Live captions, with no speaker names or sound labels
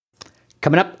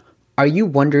Coming up, are you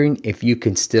wondering if you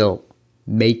can still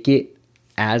make it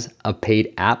as a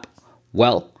paid app?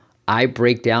 Well, I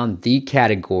break down the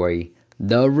category,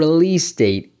 the release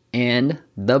date, and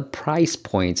the price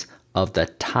points of the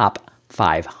top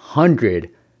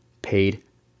 500 paid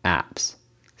apps.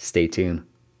 Stay tuned.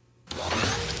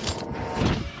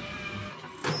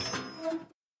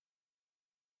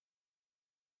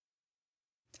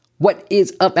 What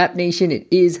is up, App Nation? It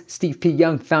is Steve P.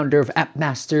 Young, founder of App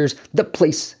Masters, the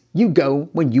place you go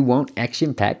when you want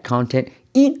action-packed content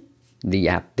in the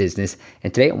app business.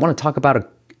 And today I want to talk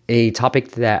about a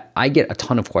topic that I get a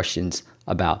ton of questions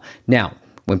about. Now,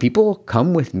 when people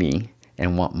come with me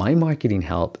and want my marketing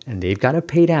help and they've got a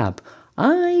paid app,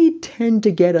 I tend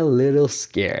to get a little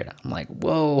scared. I'm like,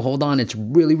 whoa, hold on. It's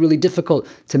really, really difficult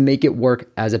to make it work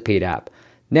as a paid app.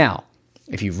 Now,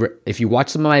 if you watch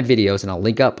some of my videos, and I'll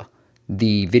link up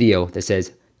the video that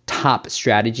says top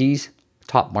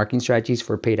marketing strategies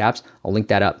for paid apps, I'll link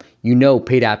that up. You know,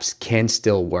 paid apps can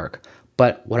still work.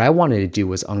 But what I wanted to do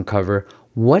was uncover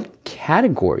what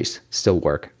categories still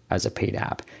work as a paid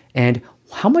app and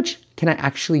how much can I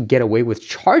actually get away with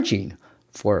charging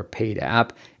for a paid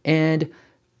app, and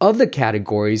of the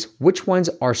categories, which ones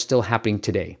are still happening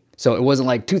today. So it wasn't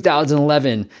like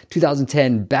 2011,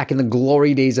 2010, back in the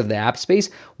glory days of the app space.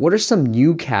 What are some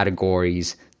new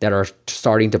categories that are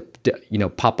starting to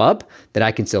pop up that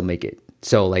I can still make it?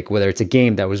 So like whether it's a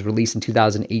game that was released in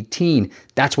 2018,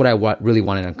 that's what I really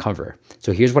wanted to uncover.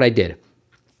 So here's what I did.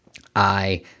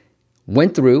 I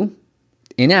went through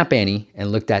in App Annie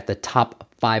and looked at the top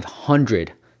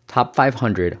 500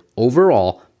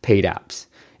 overall paid apps.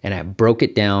 And I broke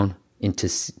it down to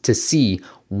see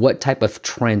what type of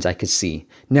trends I could see.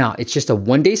 Now, it's just a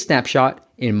one-day snapshot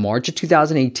in March of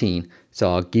 2018,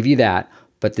 so I'll give you that.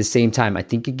 But at the same time, I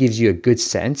think it gives you a good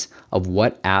sense of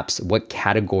what apps, what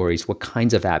categories, what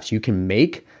kinds of apps you can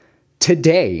make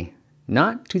today,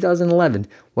 not 2011,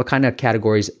 what kind of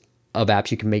categories of apps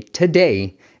you can make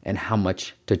today and how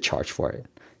much to charge for it.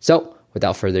 So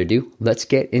without further ado, let's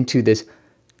get into this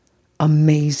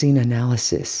amazing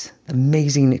analysis,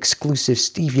 amazing exclusive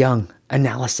Steve Young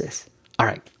analysis. All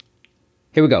right,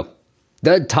 here we go.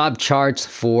 The top charts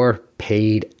for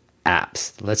paid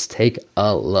apps. Let's take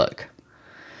a look.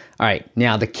 All right,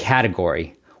 now the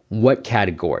category. What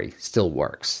category still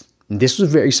works? And this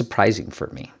was very surprising for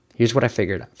me. Here's what I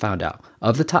found out.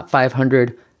 Of the top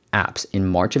 500 apps in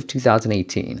March of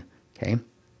 2018, okay,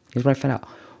 here's what I found out.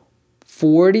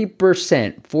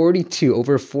 40%,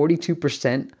 over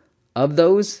 42% of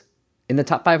those in the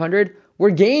top 500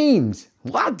 were games.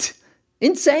 What?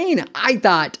 Insane. I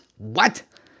thought, what?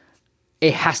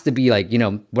 It has to be like,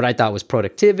 what I thought was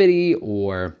productivity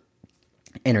or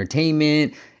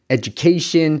entertainment,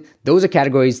 education. Those are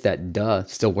categories that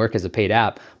still work as a paid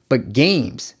app. But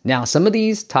games. Now, some of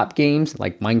these top games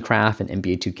like Minecraft and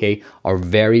NBA 2K are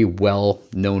very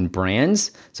well-known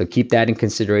brands. So keep that in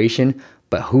consideration.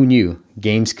 But who knew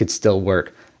games could still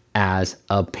work as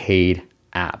a paid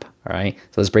app? All right.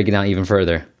 So let's break it down even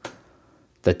further.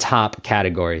 The top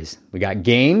categories. We got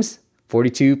games,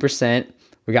 42%.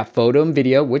 We got photo and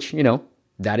video, which,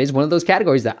 that is one of those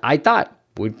categories that I thought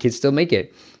could still make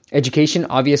it. Education,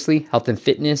 obviously. Health and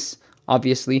fitness,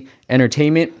 obviously.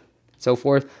 Entertainment, so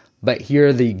forth. But here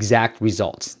are the exact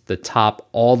results. The top,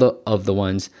 of the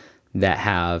ones that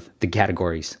have the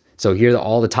categories. So here are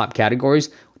all the top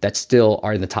categories that still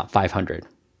are in the top 500,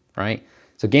 right?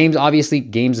 So games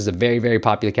is a very, very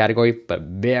popular category, but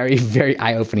very, very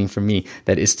eye-opening for me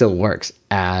that it still works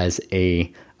as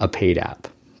a paid app.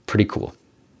 Pretty cool.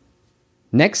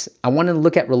 Next, I want to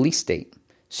look at release date.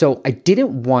 So I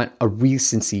didn't want a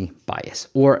recency bias,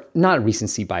 or not a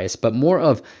recency bias, but more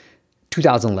of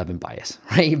 2011 bias,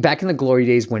 right? Back in the glory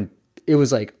days when it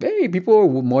was like, hey, people are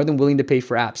more than willing to pay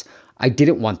for apps. I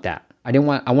didn't want that. I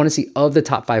want to see of the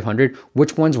top 500,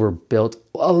 which ones were built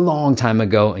a long time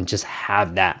ago and just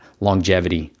have that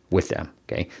longevity with them,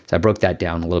 okay? So I broke that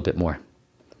down a little bit more.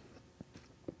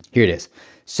 Here it is.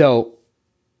 So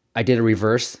I did a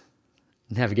reverse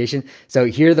navigation. So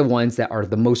here are the ones that are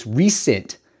the most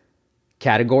recent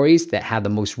categories that have the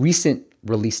most recent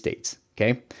release dates,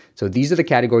 okay? So these are the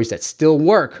categories that still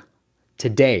work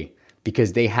today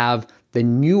because they have the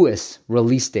newest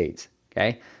release dates,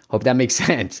 okay? Hope that makes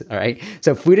sense, all right?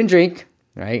 So food and drink,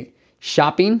 right?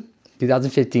 Shopping,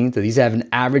 2015. So these have an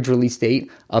average release date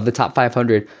of the top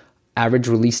 500, average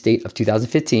release date of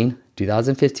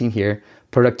 2015 here.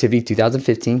 Productivity,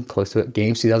 2015, close to it.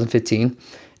 Games, 2015.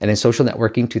 And then social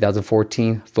networking,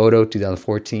 2014. Photo,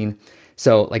 2014.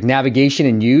 So like navigation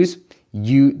and use,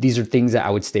 these are things that I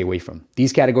would stay away from.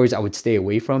 These categories I would stay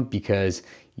away from because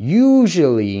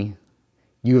usually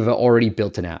you have already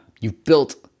built an app. You've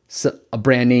built a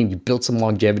brand name, you built some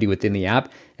longevity within the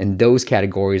app, and those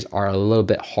categories are a little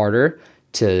bit harder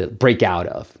to break out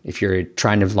of. If you're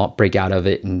trying to break out of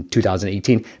it in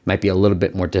 2018, it might be a little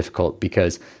bit more difficult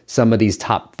because some of these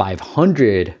top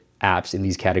 500 apps in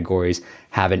these categories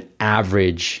have an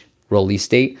average release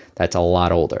date that's a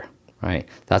lot older, right?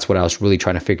 That's what I was really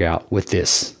trying to figure out with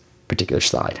this particular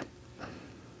slide.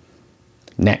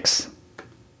 Next,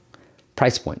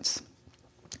 price points.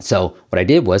 So what I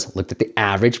did was looked at the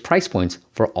average price points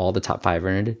for all the top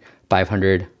 500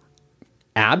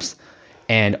 apps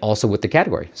and also with the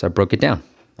category. So I broke it down.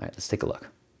 All right, let's take a look.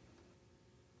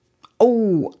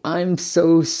 Oh, I'm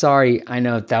so sorry. I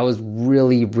know that was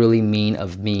really, really mean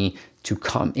of me to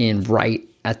come in right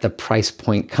at the price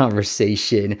point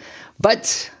conversation,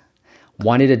 but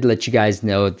wanted to let you guys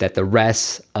know that the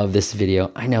rest of this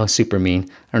video, I know, super mean.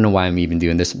 I don't know why I'm even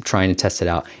doing this. I'm trying to test it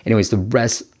out. Anyways, the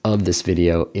rest of this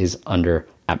video is under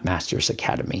App Masters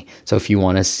Academy. So if you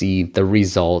want to see the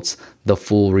results, the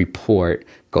full report,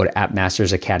 go to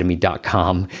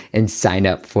appmastersacademy.com and sign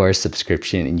up for a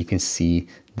subscription, and you can see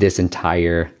this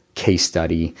entire case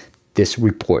study, this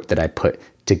report that I put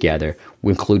together,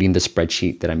 including the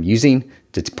spreadsheet that I'm using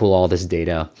to pull all this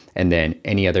data, and then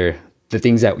the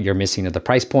things that you're missing are the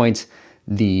price points,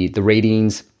 the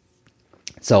ratings.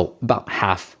 So about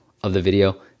half of the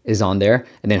video is on there,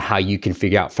 and then how you can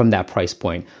figure out from that price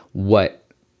point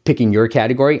picking your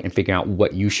category and figuring out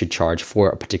what you should charge for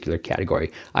a particular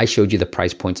category. I showed you the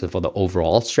price points of the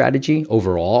overall strategy,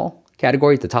 overall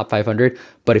categories, the top 500.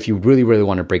 But if you really, really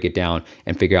want to break it down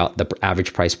and figure out the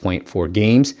average price point for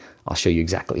games, I'll show you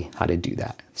exactly how to do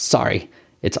that. Sorry,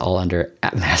 it's all under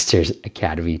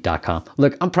appmastersacademy.com.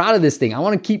 Look, I'm proud of this thing. I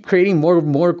want to keep creating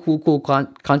more cool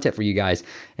content for you guys.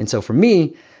 And so for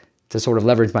me, to sort of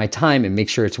leverage my time and make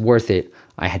sure it's worth it,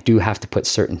 I do have to put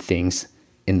certain things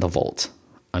in the vault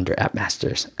under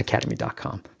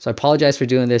appmastersacademy.com. So I apologize for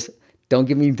doing this. Don't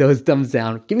give me those thumbs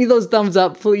down. Give me those thumbs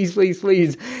up, please, please,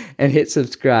 please. And hit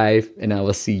subscribe, and I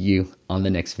will see you on the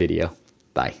next video.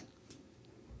 Bye.